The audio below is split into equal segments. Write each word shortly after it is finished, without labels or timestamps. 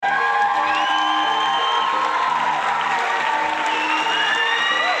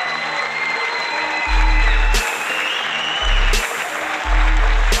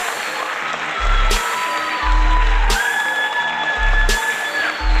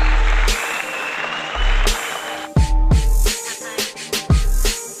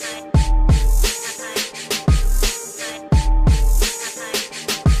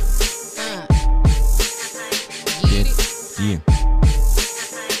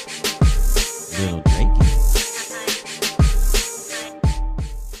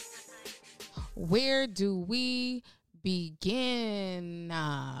do we begin?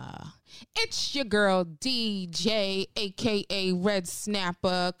 It's your girl DJ, aka Red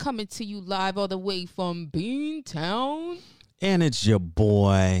Snapper, coming to you live all the way from Beantown. And it's your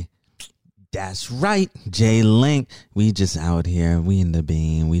boy, that's right, J Link. We just out here. We in the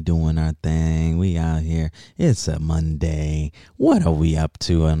bean. We doing our thing. We out here. It's a Monday. What are we up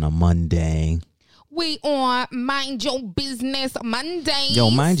to on a Monday? We on Mind Your Business Mondays. Yo,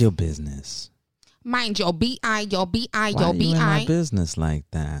 mind your business. Mind your B.I., your B.I., Why your are you in B.I. my business like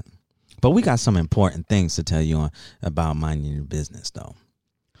that? But we got some important things to tell you about minding your business, though.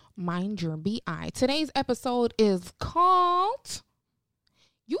 Mind your B.I. Today's episode is called,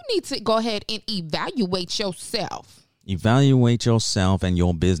 you need to go ahead and evaluate yourself. Evaluate yourself and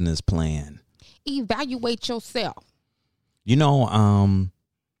your business plan. Evaluate yourself. You know,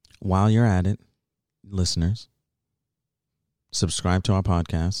 while you're at it, listeners, subscribe to our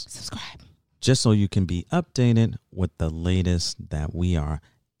podcast. Subscribe. Just so you can be updated with the latest that we are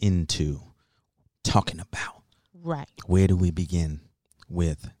into talking about. Right. Where do we begin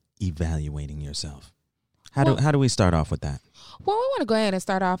with evaluating yourself? How do we start off with that? Well, we want to go ahead and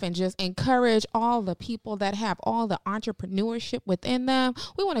start off and just encourage all the people that have all the entrepreneurship within them.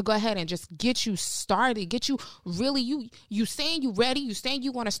 We want to go ahead and just get you started, get you really, you saying you ready, you saying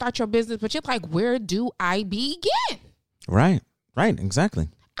you want to start your business, but you're like, where do I begin? Right, exactly.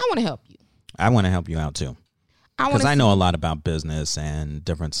 I want to help you. I want to help you out too. Because I know a lot about business and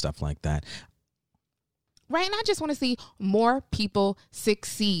different stuff like that. Right. And I just want to see more people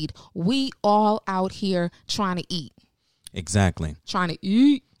succeed. We all out here trying to eat. Exactly. Trying to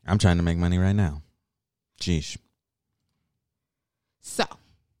eat. I'm trying to make money right now. Jeesh. So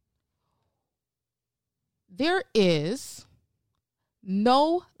there is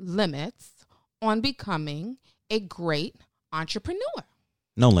no limits on becoming a great entrepreneur.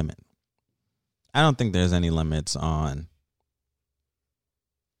 No limit. I don't think there's any limits on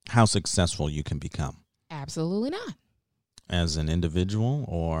how successful you can become. Absolutely not. As an individual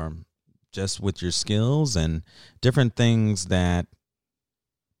or just with your skills and different things that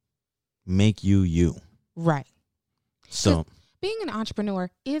make you you. Right. So being an entrepreneur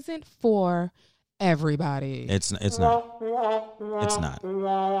isn't for everybody. It's not.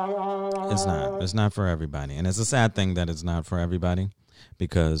 It's not for everybody. And it's a sad thing that it's not for everybody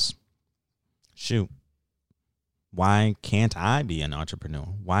because shoot, why can't I be an entrepreneur?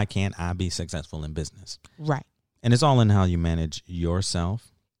 Why can't I be successful in business? Right. And it's all in how you manage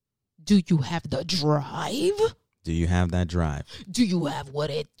yourself. Do you have the drive? Do you have that drive? Do you have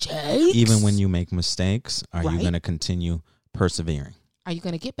what it takes? Even when you make mistakes, are Right. you going to continue persevering? Are you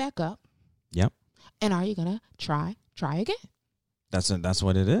going to get back up? Yep. And are you going to try again? That's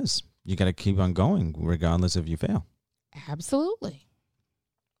what it is. You got to keep on going regardless if you fail. Absolutely.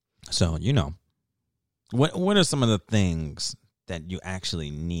 So, you know, what are some of the things that you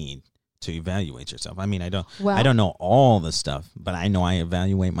actually need to evaluate yourself? I mean, I don't know all the stuff, but I know I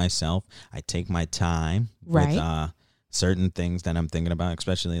evaluate myself. I take my time with certain things that I'm thinking about,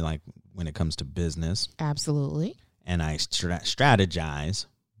 especially like when it comes to business. Absolutely. And I strategize.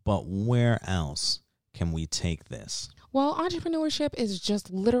 But where else can we take this? Well, entrepreneurship is just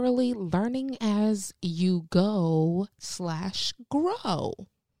literally learning as you go / grow.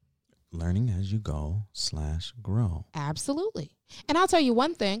 Learning as you go / grow. Absolutely. And I'll tell you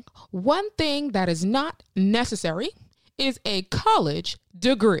one thing that is not necessary is a college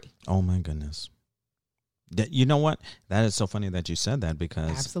degree. Oh my goodness. You know what? That is so funny that you said that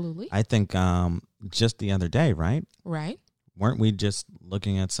because Absolutely. I think just the other day, right? Right. Weren't we just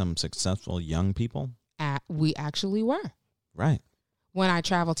looking at some successful young people? We actually were. Right. When I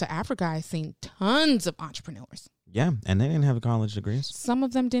traveled to Africa, I seen tons of entrepreneurs. Yeah, and they didn't have college degrees. Some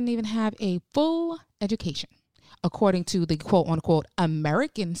of them didn't even have a full education, according to the quote-unquote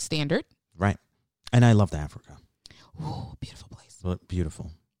American standard. Right. And I loved Africa. Ooh, beautiful place. But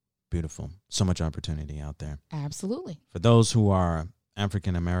beautiful. So much opportunity out there. Absolutely. For those who are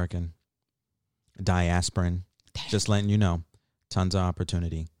African-American, diasporan, just letting you know, tons of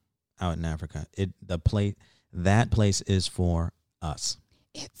opportunity out in Africa. That place is for us.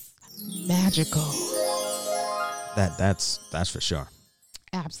 It's magical. That's for sure.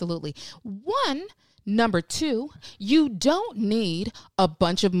 Absolutely. Number 2, you don't need a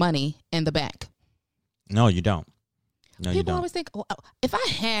bunch of money in the bank. No, you don't. People always think, well, if I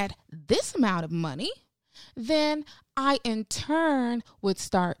had this amount of money, then I in turn would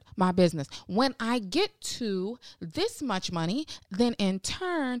start my business. When I get to this much money, then in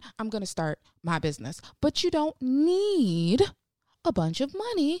turn, I'm going to start my business. But you don't need a bunch of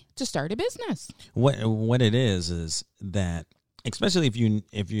money to start a business. What it is that Especially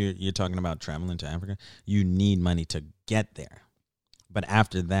if you're talking about traveling to Africa, you need money to get there. But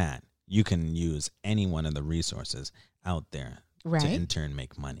after that, you can use any one of the resources out there to in turn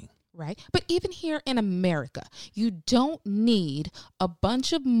make money. Right. But even here in America, you don't need a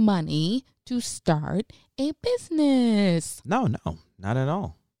bunch of money to start a business. No, not at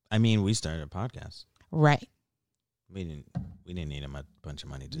all. I mean, we started a podcast. Right. We didn't need a bunch of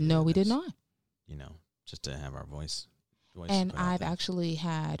money to No, we did not. You know, just to have our voice. And I've actually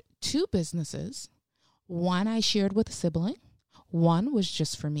had 2 businesses. One I shared with a sibling. One was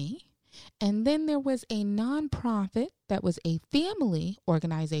just for me. And then there was a nonprofit that was a family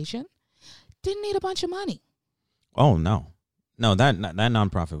organization. Didn't need a bunch of money. Oh, no. No, that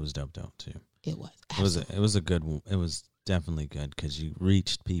nonprofit was dope too. It was. Absolutely. It was definitely good because you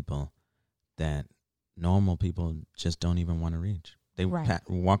reached people that normal people just don't even want to reach. They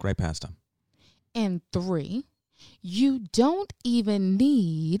walk right past them. And 3, you don't even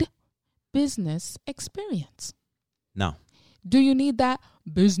need business experience. No. Do you need that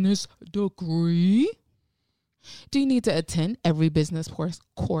business degree? Do you need to attend every business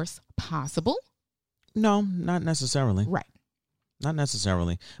course possible? No, not necessarily. Right. Not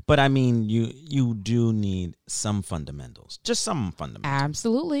necessarily. But I mean, you do need some fundamentals. Just some fundamentals.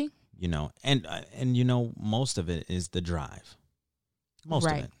 Absolutely. You know, and you know, most of it is the drive. Most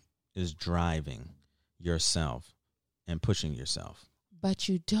of it is driving yourself and pushing yourself. But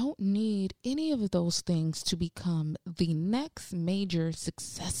you don't need any of those things to become the next major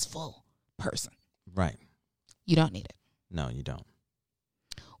successful person. Right. You don't need it. No, you don't.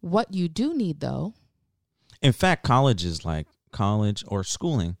 What you do need, though. In fact, college or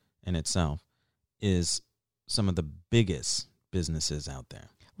schooling in itself is some of the biggest businesses out there.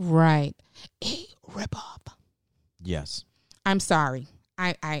 Right. A ripoff. Yes. I'm sorry.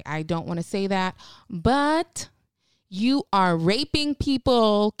 I don't want to say that, but you are raping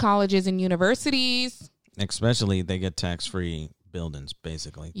people, colleges and universities. Especially they get tax-free buildings,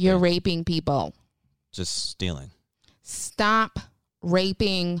 basically. You're raping people. Just stealing. Stop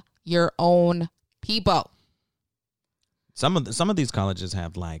raping your own people. Some of these colleges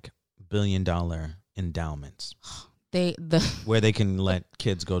have like $1 billion endowments. Where they can let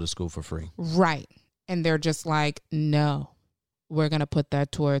kids go to school for free. Right. And they're just like, no, we're going to put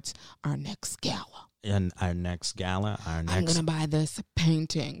that towards our next gala. And our next gala, I'm going to buy this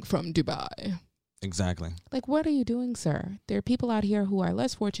painting from Dubai. Exactly. Like, what are you doing, sir? There are people out here who are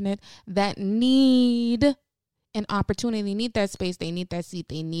less fortunate that need an opportunity. They need that space. They need that seat.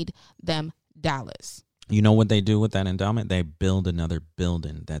 They need them dollars. You know what they do with that endowment? They build another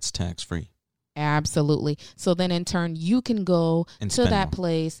building that's tax-free. Absolutely. So then in turn, you can go to that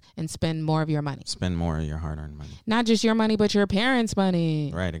place and spend more of your money. Spend more of your hard-earned money. Not just your money, but your parents'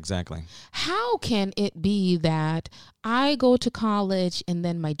 money. Right, exactly. How can it be that I go to college and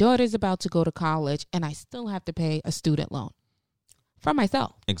then my daughter's about to go to college and I still have to pay a student loan for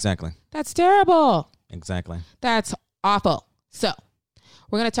myself? Exactly. That's terrible. Exactly. That's awful. So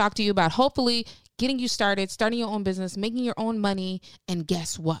we're going to talk to you about hopefully getting you started, starting your own business, making your own money. And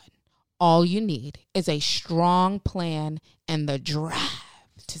guess what? All you need is a strong plan and the drive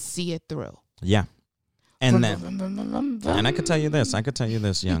to see it through. Yeah. And I could tell you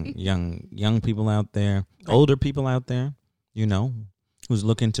this. Young people out there, older people out there, you know, who's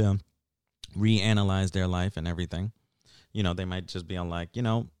looking to reanalyze their life and everything. You know, they might just be on like, you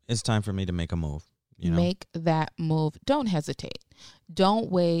know, it's time for me to make a move. You know? Make that move. Don't hesitate.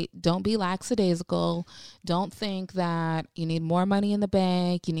 Don't wait. Don't be lackadaisical. Don't think that you need more money in the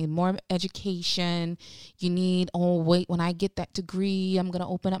bank. You need more education. You need, wait, when I get that degree, I'm going to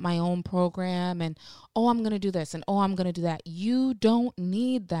open up my own program and, I'm going to do this and, I'm going to do that. You don't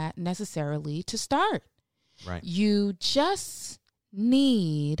need that necessarily to start. Right. You just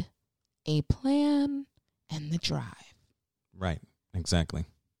need a plan and the drive. Right. Exactly.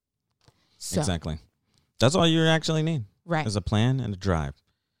 So, exactly. That's all you actually need. Right. Is a plan and a drive.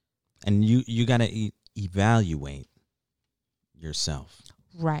 And you got to evaluate yourself.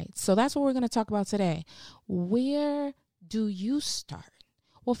 Right. So that's what we're going to talk about today. Where do you start?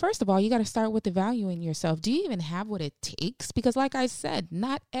 Well, first of all, you got to start with evaluating yourself. Do you even have what it takes? Because like I said,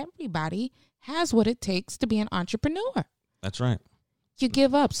 not everybody has what it takes to be an entrepreneur. That's right. You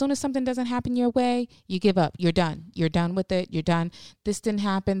give up. As soon as something doesn't happen your way, you give up. You're done. You're done with it. You're done. This didn't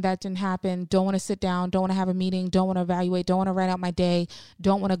happen. That didn't happen. Don't want to sit down. Don't want to have a meeting. Don't want to evaluate. Don't want to write out my day.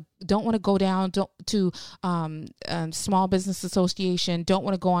 Don't want to go down to Small Business Association. Don't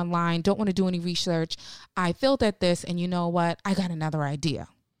want to go online. Don't want to do any research. I failed at this, and you know what? I got another idea.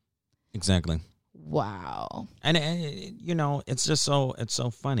 Exactly. Wow. And you know, it's so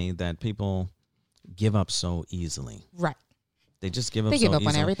funny that people give up so easily. Right. They just give up. They give up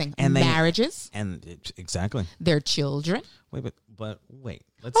on everything. And marriages. Exactly. Their children. Wait.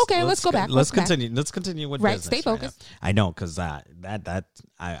 Let's go back. Let's continue. Let's continue with business. Stay focused. I know, because I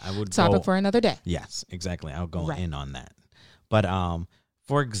would topic for another day. Yes, exactly. I'll go in on that. But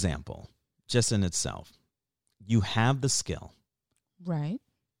for example, just in itself, you have the skill. Right.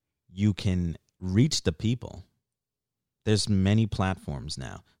 You can reach the people. There's many platforms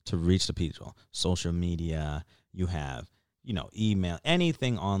now to reach the people. Social media, you have, email,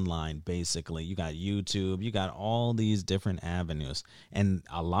 anything online, basically. You got YouTube, you got all these different avenues, and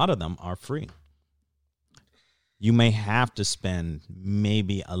a lot of them are free. You may have to spend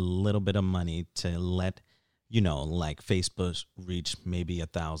maybe a little bit of money to let, like Facebook reach maybe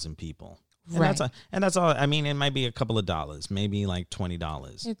 1,000 people. Right. And that's all. I mean, it might be a couple of dollars, maybe like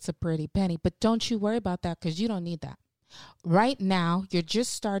 $20. It's a pretty penny, but don't you worry about that, because you don't need that. Right now, you're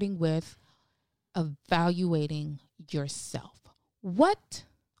just starting with evaluating yourself. What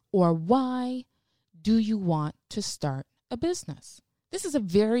or why do you want to start a business? This is a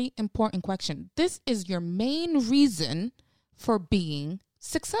very important question. This is your main reason for being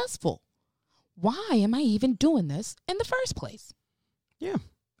successful. Why am I even doing this in the first place? Yeah.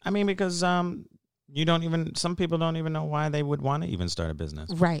 I mean, because some people don't even know why they would want to even start a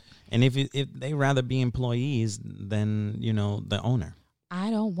business. Right. And if they rather be employees than, the owner. I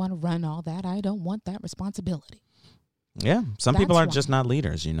don't want to run all that. I don't want that responsibility. Yeah. Some people are just not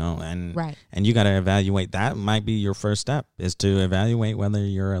leaders, and right. And you got to evaluate. That might be your first step, is to evaluate whether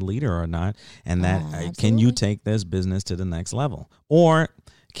you're a leader or not. And that can you take this business to the next level? Or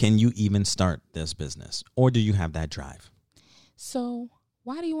can you even start this business? Or do you have that drive? So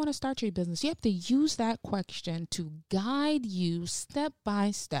why do you want to start your business? You have to use that question to guide you step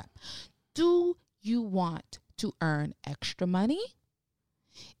by step. Do you want to earn extra money?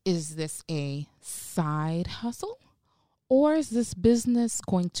 Is this a side hustle? Or is this business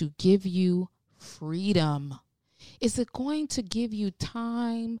going to give you freedom? Is it going to give you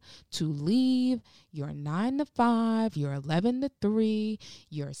time to leave your 9 to 5, your 11 to 3,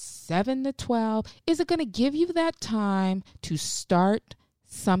 your 7 to 12? Is it going to give you that time to start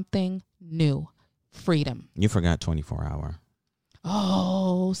something new? Freedom. You forgot 24-hour.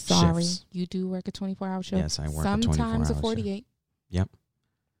 Oh, sorry. Shifts. You do work a 24-hour shift? Yes, I work a 24-hour shift. Sometimes a 48. Shift. Yep.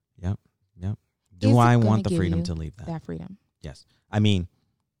 Do I want the freedom to leave that? That freedom. Yes. I mean,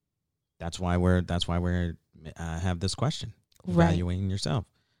 that's why we're have this question. Evaluating yourself.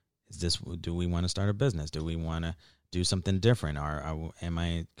 Do we want to start a business? Do we want to do something different? Or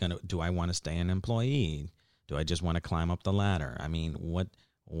do I want to stay an employee? Do I just want to climb up the ladder? I mean,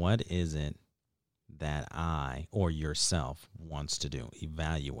 what is it that I or yourself wants to do?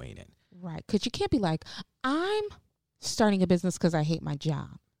 Evaluate it. Right. Because you can't be like, I'm starting a business because I hate my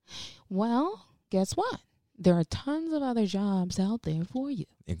job. Well, guess what? There are tons of other jobs out there for you.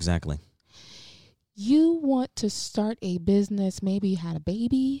 Exactly. You want to start a business. Maybe you had a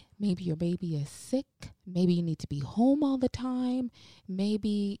baby. Maybe your baby is sick. Maybe you need to be home all the time.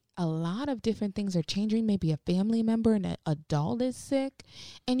 Maybe a lot of different things are changing. Maybe a family member and an adult is sick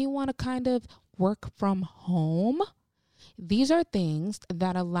and you want to kind of work from home. These are things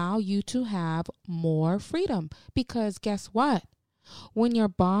that allow you to have more freedom, because guess what? When your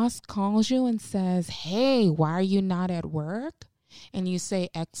boss calls you and says, hey, why are you not at work? And you say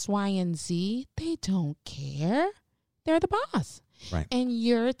X, Y, and Z, they don't care. They're the boss. Right. And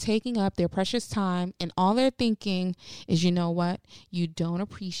you're taking up their precious time, and all they're thinking is, you know what? You don't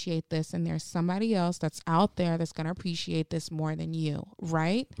appreciate this, and there's somebody else that's out there that's going to appreciate this more than you,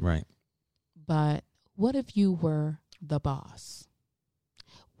 right? Right. But what if you were the boss?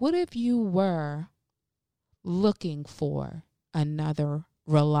 What if you were looking for another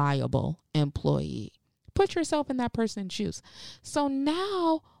reliable employee? Put yourself in that person's shoes. So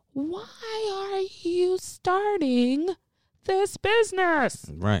now, why are you starting this business?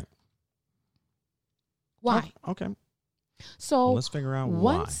 Right. Why? Oh, okay. So let's figure out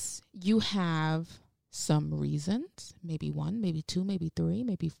once you have some reasons, maybe 1, maybe 2, maybe 3,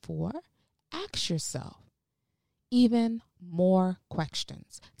 maybe 4, ask yourself even more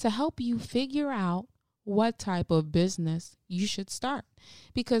questions to help you figure out what type of business you should start.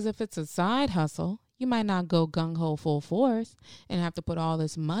 Because if it's a side hustle, you might not go gung-ho full force and have to put all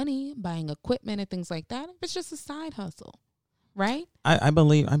this money buying equipment and things like that. It's just a side hustle, right? I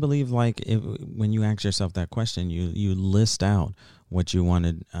believe like when you ask yourself that question, you list out what you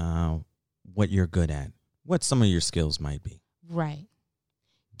wanted, what you're good at, what some of your skills might be. Right.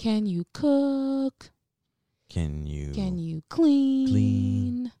 Can you cook? Can you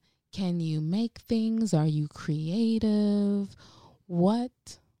clean? Can you make things? Are you creative? What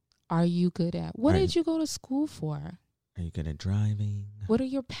are you good at? What did you go to school for? Are you good at driving? What are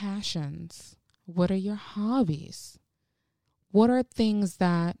your passions? What are your hobbies? What are things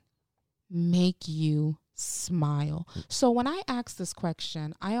that make you smile? So when I ask this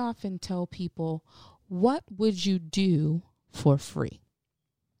question, I often tell people, what would you do for free?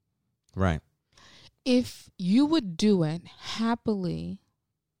 Right. If you would do it happily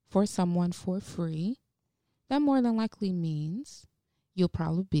for someone for free, that more than likely means you'll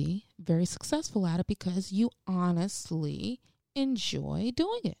probably be very successful at it because you honestly enjoy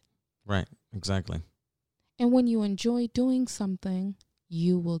doing it. Right, exactly. And when you enjoy doing something,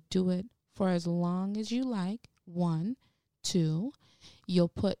 you will do it for as long as you like. 1, 2, you'll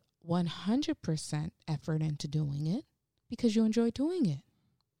put 100% effort into doing it because you enjoy doing it.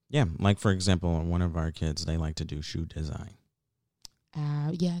 Yeah, like for example, one of our kids, they like to do shoe design.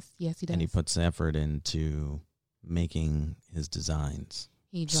 Yes, he does. And he puts effort into making his designs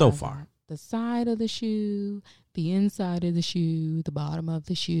He so draws far. out the side of the shoe, the inside of the shoe, the bottom of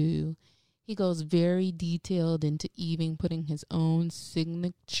the shoe. He goes very detailed into even putting his own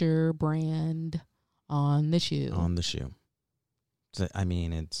signature brand on the shoe. So, I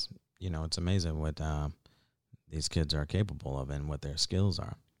mean, it's amazing what these kids are capable of and what their skills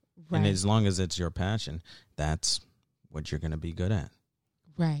are. Right. And as long as it's your passion, that's what you're going to be good at.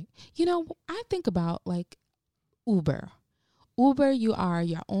 Right. You know, I think about like Uber. Uber, you are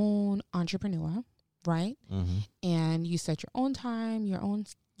your own entrepreneur, right? Mm-hmm. And you set your own time, your own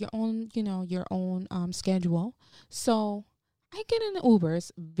schedule. So I get into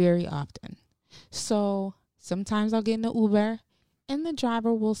Ubers very often. So sometimes I'll get in the Uber and the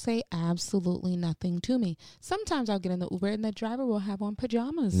driver will say absolutely nothing to me. Sometimes I'll get in the Uber and the driver will have on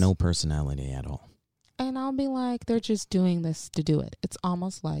pajamas. No personality at all. And I'll be like, they're just doing this to do it. It's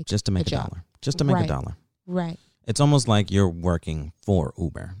almost like just to make a dollar. Just to make a dollar. Right. It's almost like you're working for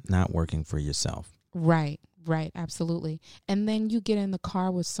Uber, not working for yourself. Right. Absolutely. And then you get in the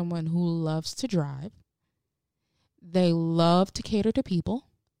car with someone who loves to drive. They love to cater to people.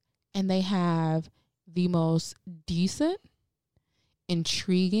 And they have the most decent,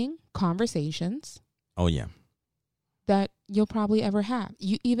 intriguing conversations. Oh, yeah. That you'll probably ever have.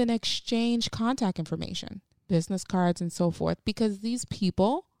 You even exchange contact information, business cards and so forth, because these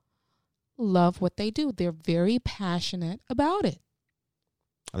people love what they do. They're very passionate about it.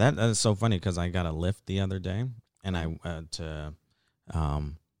 That is so funny because I got a Lyft the other day and I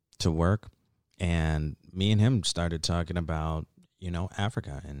to work, and me and him started talking about,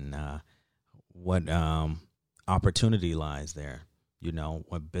 Africa and what opportunity lies there.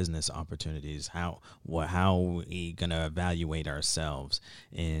 What business opportunities, how we going to evaluate ourselves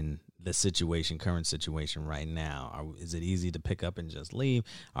in the current situation right now? Is it easy to pick up and just leave?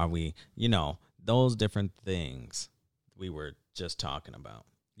 Are we, those different things we were just talking about,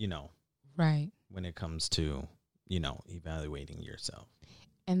 right. When it comes to, evaluating yourself.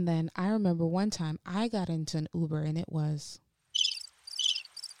 And then I remember one time I got into an Uber and it was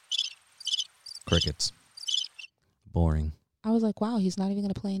crickets. Boring. I was like, wow, he's not even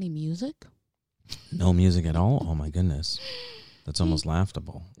going to play any music? No music at all? Oh, my goodness. That's almost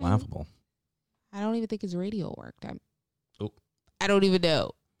laughable. I don't even think his radio worked. I don't even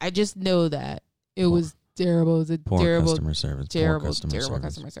know. I just know that it was terrible. It was a terrible customer service. Terrible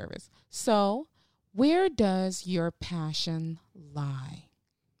customer service. So where does your passion lie?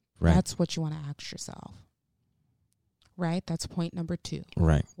 Right. That's what you want to ask yourself. Right? That's point number 2.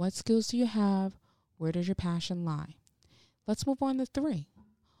 Right. What skills do you have? Where does your passion lie? Let's move on to 3.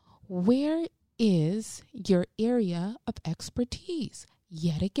 Where is your area of expertise?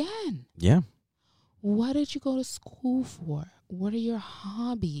 Yet again. Yeah. What did you go to school for? What are your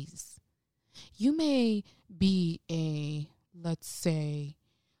hobbies? You may be let's say,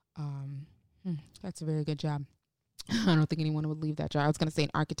 that's a very good job. I don't think anyone would leave that job. I was going to say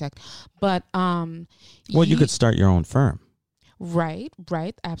an architect, but you could start your own firm. Right,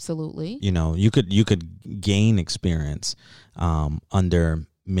 absolutely. You could gain experience under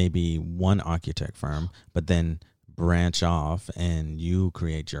maybe one architect firm, but then branch off and you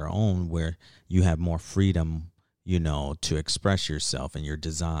create your own where you have more freedom, to express yourself and your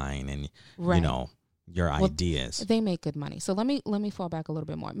design and your ideas. They make good money. So let me fall back a little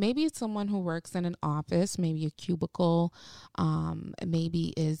bit more. Maybe it's someone who works in an office, maybe a cubicle,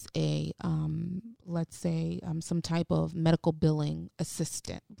 maybe is a let's say some type of medical billing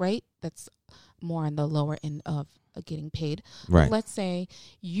assistant, right? That's more on the lower end of getting paid. Right. Let's say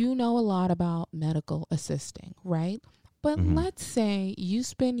you know a lot about medical assisting, right? But let's say you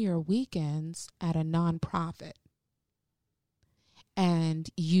spend your weekends at a nonprofit and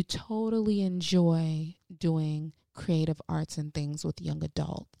you totally enjoy doing creative arts and things with young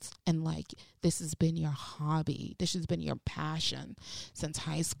adults, and like this has been your hobby, this has been your passion since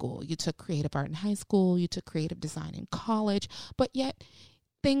high school. You took creative art in high school, you took creative design in college, but yet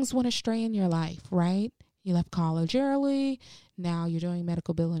things went astray in your life, right? You left college early. Now you're doing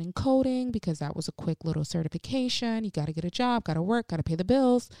medical billing and coding because that was a quick little certification. You got to get a job, got to work, got to pay the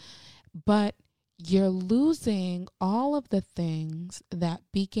bills. But you're losing all of the things that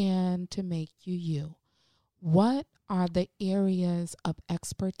began to make you you. What are the areas of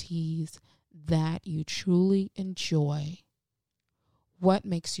expertise that you truly enjoy? What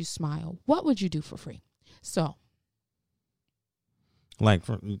makes you smile? What would you do for free? So, like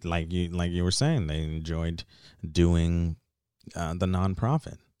you were saying, they enjoyed doing the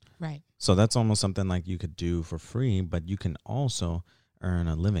nonprofit. Right. So that's almost something like you could do for free, but you can also earn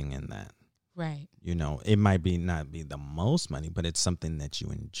a living in that. Right. You know, it might not be the most money, but it's something that you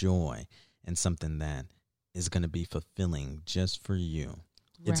enjoy and something that is going to be fulfilling just for you.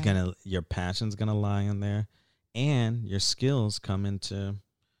 Right. Your passion's going to lie in there, and your skills come into,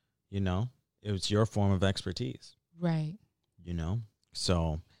 it's your form of expertise. Right.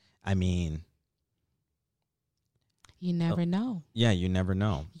 So, I mean, you never know. Yeah, you never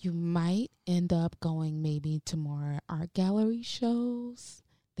know. You might end up going maybe to more art gallery shows.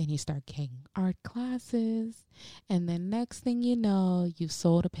 Then you start taking art classes. And then next thing you know, you've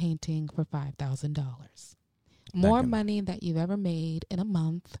sold a painting for $5,000. More money than you've ever made in a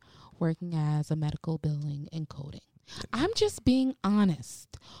month working as a medical billing and coding. I'm just being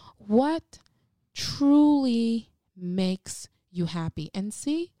honest. What truly makes you happy? And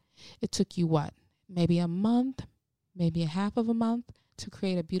see, it took you what? Maybe a month, maybe a half of a month to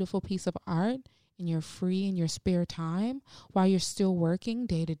create a beautiful piece of art in your free and your spare time while you're still working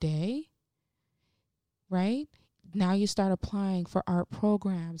day to day, right? Now you start applying for art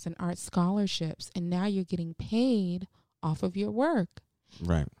programs and art scholarships, and now you're getting paid off of your work.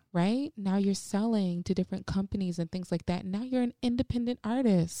 Right. Right? Now you're selling to different companies and things like that. Now you're an independent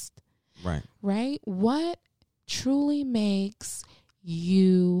artist. Right. Right? What truly makes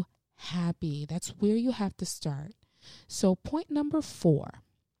you happy? That's where you have to start. So point number 4,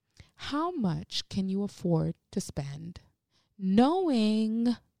 how much can you afford to spend?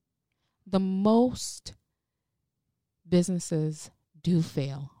 Knowing the most businesses do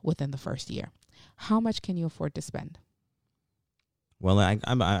fail within the first year. How much can you afford to spend? Well,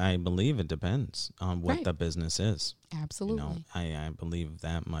 I believe it depends on what the business is. Absolutely. I believe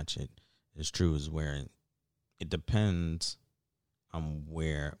that much it is true, is where it depends on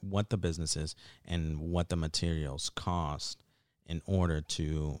what the business is and what the materials cost in order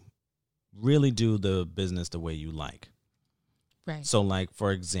to really do the business the way you like. Right. So, like,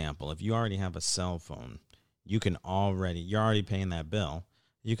 for example, if you already have a cell phone, you're already paying that bill.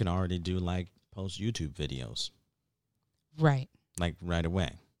 You can already do post YouTube videos. Right. Like right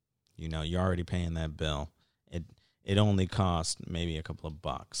away. You're already paying that bill. It only costs maybe a couple of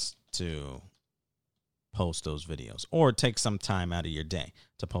bucks to post those videos, or take some time out of your day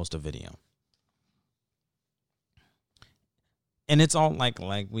to post a video. And it's all like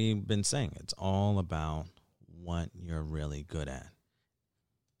we've been saying, it's all about what you're really good at.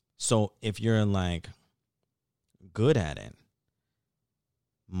 So if you're good at it,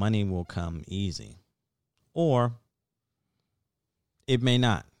 money will come easy, or it may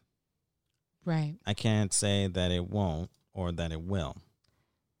not. Right. I can't say that it won't or that it will.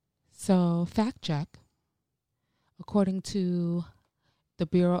 So, fact check. According to the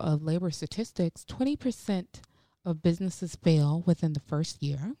Bureau of Labor Statistics, 20% of businesses fail within the first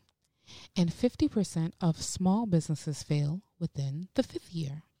year, and 50% of small businesses fail within the 5th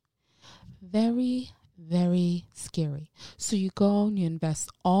year. Very, very scary. So you go and you invest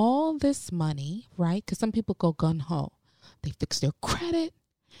all this money, right? Because some people go gun-ho. They fix their credit.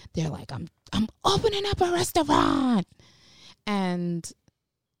 They're like, I'm opening up a restaurant. And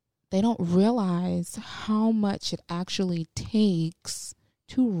they don't realize how much it actually takes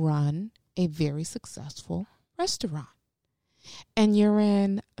to run a very successful restaurant. And you're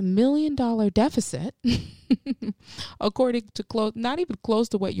in $1 million deficit, according to not even close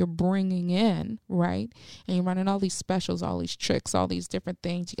to what you're bringing in, right? And you're running all these specials, all these tricks, all these different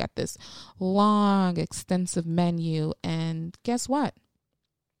things. You got this long, extensive menu. And guess what?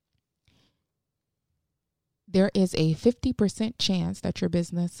 There is a 50% chance that your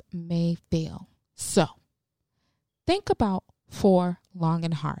business may fail. So think about for long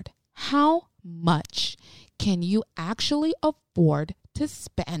and hard. How much can you actually afford to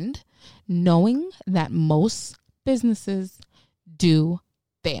spend, knowing that most businesses do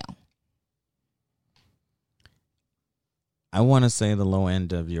fail? I want to say the low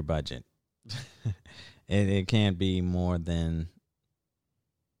end of your budget. It can't be more than.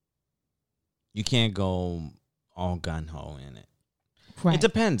 You can't go all gun ho in it. Right. It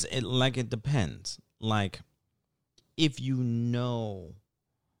depends. It depends. Like, if you know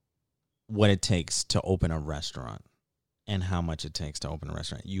what it takes to open a restaurant and how much it takes to open a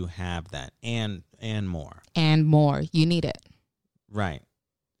restaurant, you have that and more. And more. You need it. Right.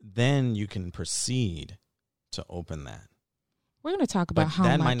 Then you can proceed to open that. We're going to talk about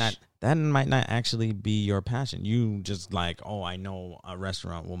how much. That might not actually be your passion. You just like, oh, I know a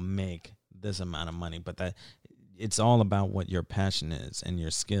restaurant will make this amount of money, but that it's all about what your passion is and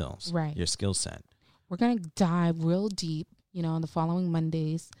your skills, right? Your skill set. We're going to dive real deep, on the following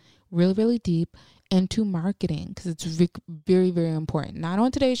Mondays, really, really deep into marketing, because it's very, very important. Not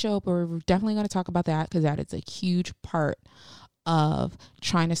on today's show, but we're definitely going to talk about that, because that is a huge part of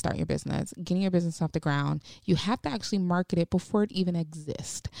trying to start your business, getting your business off the ground. You have to actually market it before it even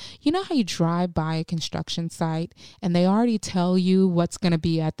exists. You know how you drive by a construction site and they already tell you what's going to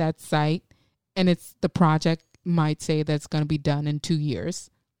be at that site, and it's the project might say that's going to be done in 2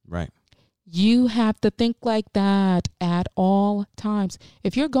 years. Right. You have to think like that at all times.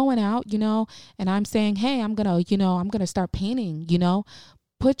 If you're going out, and I'm saying, hey, I'm going to start painting,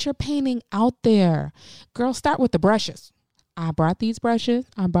 put your painting out there. Girl, start with the brushes. I brought these brushes.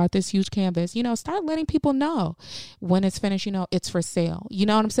 I brought this huge canvas. Start letting people know when it's finished, it's for sale. You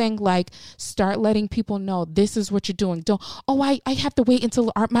know what I'm saying? Like, start letting people know this is what you're doing. I have to wait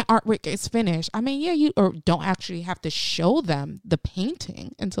until my artwork is finished. I mean, yeah, you don't actually have to show them the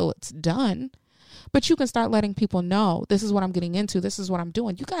painting until it's done. But you can start letting people know this is what I'm getting into. This is what I'm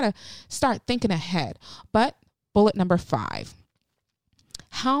doing. You got to start thinking ahead. But bullet number 5,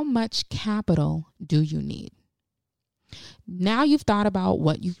 how much capital do you need? Now you've thought about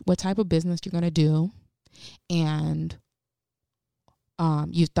what type of business you're going to do, and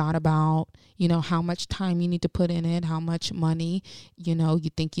you've thought about, how much time you need to put in it, how much money, you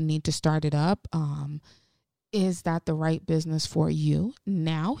think you need to start it up. Is that the right business for you?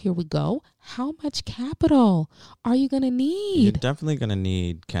 Now, here we go. How much capital are you going to need? You're definitely going to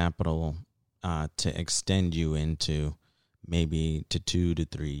need capital to extend you into maybe 2 to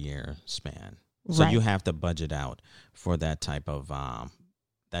 3 year span. So you have to budget out for that type of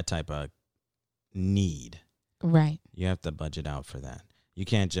need. Right. You have to budget out for that. You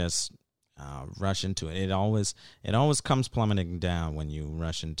can't just rush into it. It always comes plummeting down when you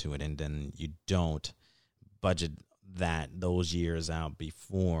rush into it, and then you don't budget those years out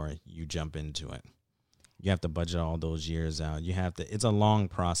before you jump into it. You have to budget all those years out. It's a long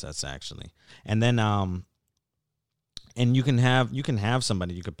process, actually. And then and you can have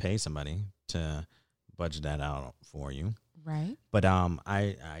somebody, you could pay somebody to budget that out for you. Right. But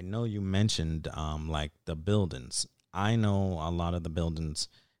I know you mentioned like the buildings. I know a lot of the buildings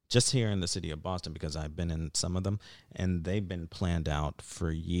just here in the city of Boston, because I've been in some of them, and they've been planned out for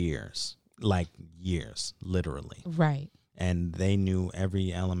years, literally. Right. And they knew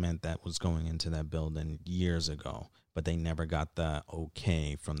every element that was going into that building years ago, but they never got the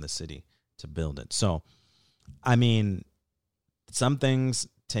okay from the city to build it. So, I mean, some things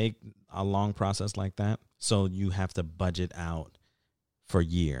take a long process like that, so you have to budget out for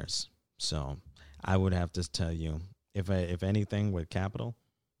years. So I would have to tell you, if anything with capital,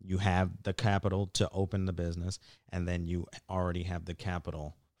 you have the capital to open the business, and then you already have the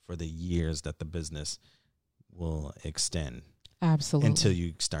capital for the years that the business will extend. Absolutely. Until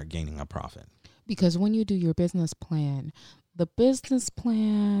you start gaining a profit. Because when you do your business plan, the business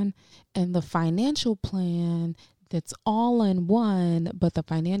plan and the financial plan, that's all in one, but the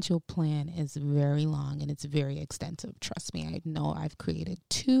financial plan is very long and it's very extensive. Trust me, I know I've created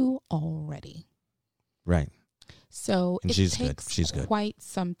 2 already. Right. So and it takes quite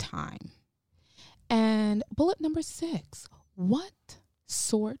some time. And bullet number 6, what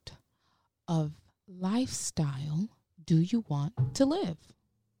sort of lifestyle do you want to live?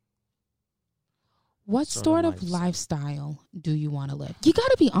 What sort of lifestyle do you want to live? You got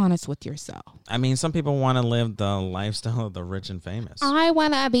to be honest with yourself. I mean, some people want to live the lifestyle of the rich and famous. I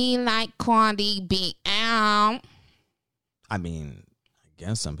want to be like Cardi B. I mean, I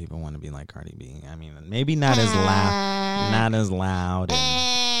guess some people want to be like Cardi B. I mean, maybe not as loud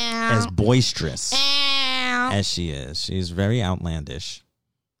and as boisterous as she is. She's very outlandish.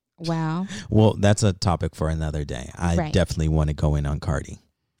 Wow. Well, that's a topic for another day. I definitely want to go in on Cardi.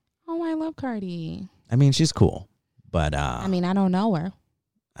 Oh, I love Cardi. I mean, she's cool, but I mean, I don't know her.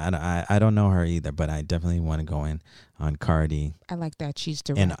 I don't know her either, but I definitely want to go in on Cardi. I like that she's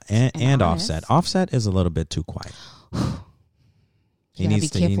direct and Offset. Offset is a little bit too quiet. You gotta be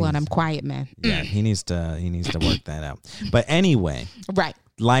careful on them quiet men. Yeah, he needs to work that out. But anyway, right.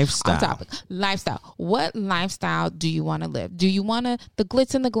 lifestyle. On topic. Lifestyle. What lifestyle do you want to live? Do you want the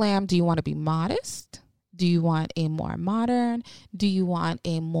glitz and the glam? Do you want to be modest? Do you want a more modern? Do you want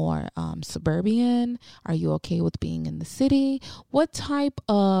a more suburban? Are you okay with being in the city? What type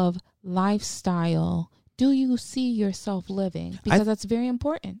of lifestyle do you see yourself living? Because that's very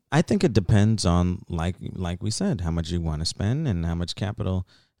important. I think it depends on, like we said, how much you want to spend and how much capital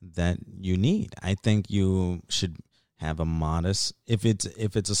that you need. I think you should have a modest. If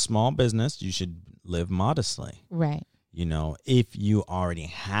it's a small business, you should live modestly. Right. You know, if you already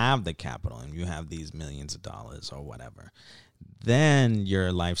have the capital and you have these millions of dollars or whatever, then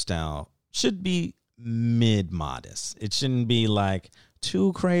your lifestyle should be mid-modest. It shouldn't be like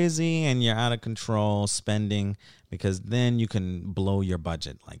too crazy and you're out of control spending, because then you can blow your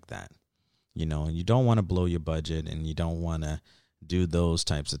budget like that. You know, you don't want to blow your budget and you don't want to do those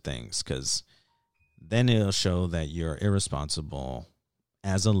types of things, because then it'll show that you're irresponsible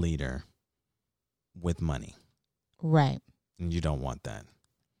as a leader with money. Right. And you don't want that.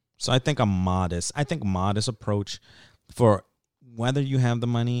 So I think modest approach for whether you have the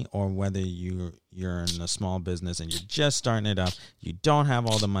money or whether you're in a small business and you're just starting it up, you don't have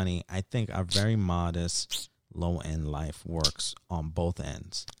all the money. I think a very modest, low-end life works on both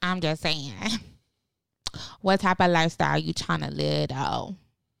ends. I'm just saying, what type of lifestyle you trying to live, though?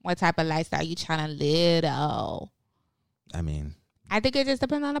 What type of lifestyle you trying to live, though? I mean, I think it just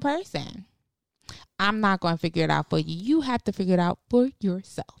depends on the person. I'm not going to figure it out for you. You have to figure it out for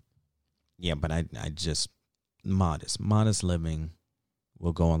yourself. Yeah, but I just... Modest living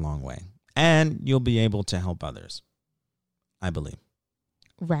will go a long way, and you'll be able to help others, I believe.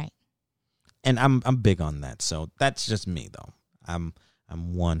 Right. And I'm big on that. So that's just me, though. I'm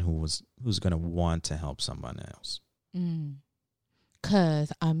one who's gonna want to help someone else.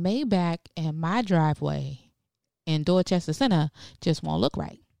 'Cause a Maybach in my driveway in Dorchester Center just won't look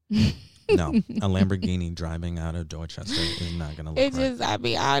right. No, a Lamborghini driving out of Dorchester is not gonna look right. I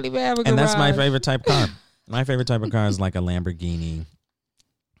don't even have a garage. And that's my favorite type of car. My favorite type of car is like a Lamborghini,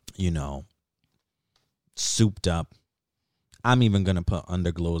 you know, souped up. I'm even going to put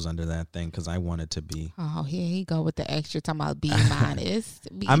underglows under that thing because I want it to be. Oh, here he go with the extra, talking about be modest.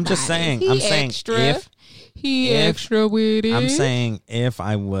 I'm just saying. I'm saying extra with it. I'm saying if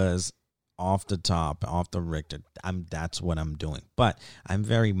I was off the top, off the Richter, that's what I'm doing. But I'm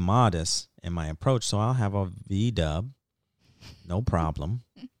very modest in my approach, so I'll have a V-dub, no problem,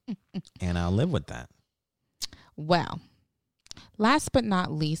 and I'll live with that. Well, last but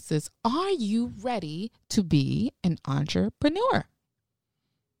not least is, are you ready to be an entrepreneur?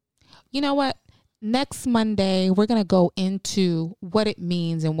 You know what? Next Monday, we're going to go into what it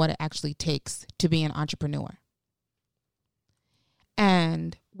means and what it actually takes to be an entrepreneur.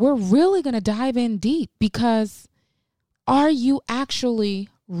 And we're really going to dive in deep, because are you actually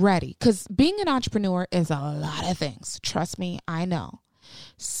ready? Because being an entrepreneur is a lot of things. Trust me, I know.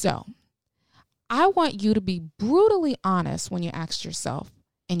 So I want you to be brutally honest when you ask yourself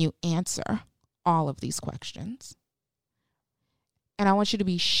and you answer all of these questions. And I want you to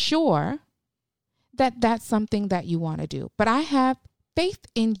be sure that that's something that you want to do. But I have faith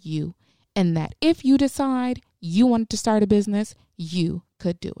in you, and that if you decide you want to start a business, you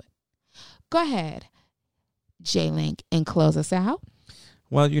could do it. Go ahead, J-Link, and close us out.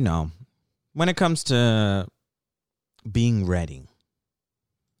 Well, you know, when it comes to being ready,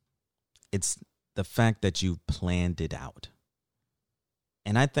 it's the fact that you planned it out.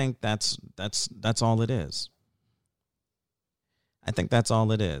 And I think that's all it is. I think that's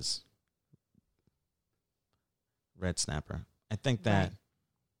all it is. Red Snapper. I think that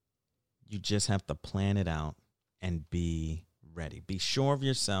you just have to plan it out and be ready. Be sure of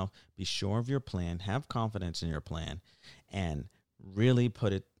yourself. Be sure of your plan. Have confidence in your plan, and really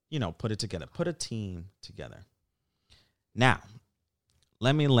put it together. Put a team together. Now,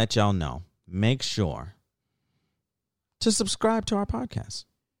 let me let y'all know. Make sure to subscribe to our podcast.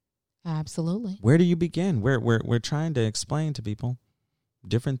 Absolutely. Where do you begin? We're trying to explain to people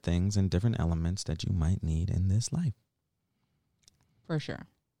different things and different elements that you might need in this life. For sure.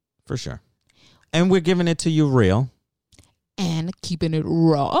 For sure. And we're giving it to you real. And keeping it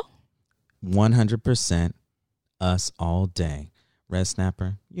raw. 100% us all day. Red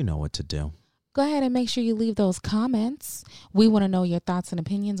Snapper, you know what to do. Go ahead and make sure you leave those comments. We want to know your thoughts and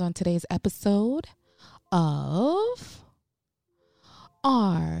opinions on today's episode of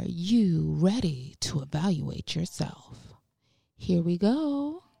Are You Ready to Evaluate Yourself? Here we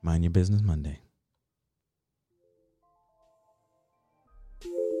go. Mind Your Business Monday.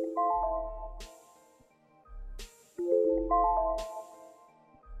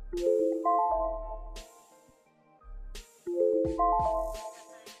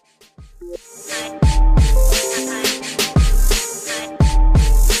 Bye.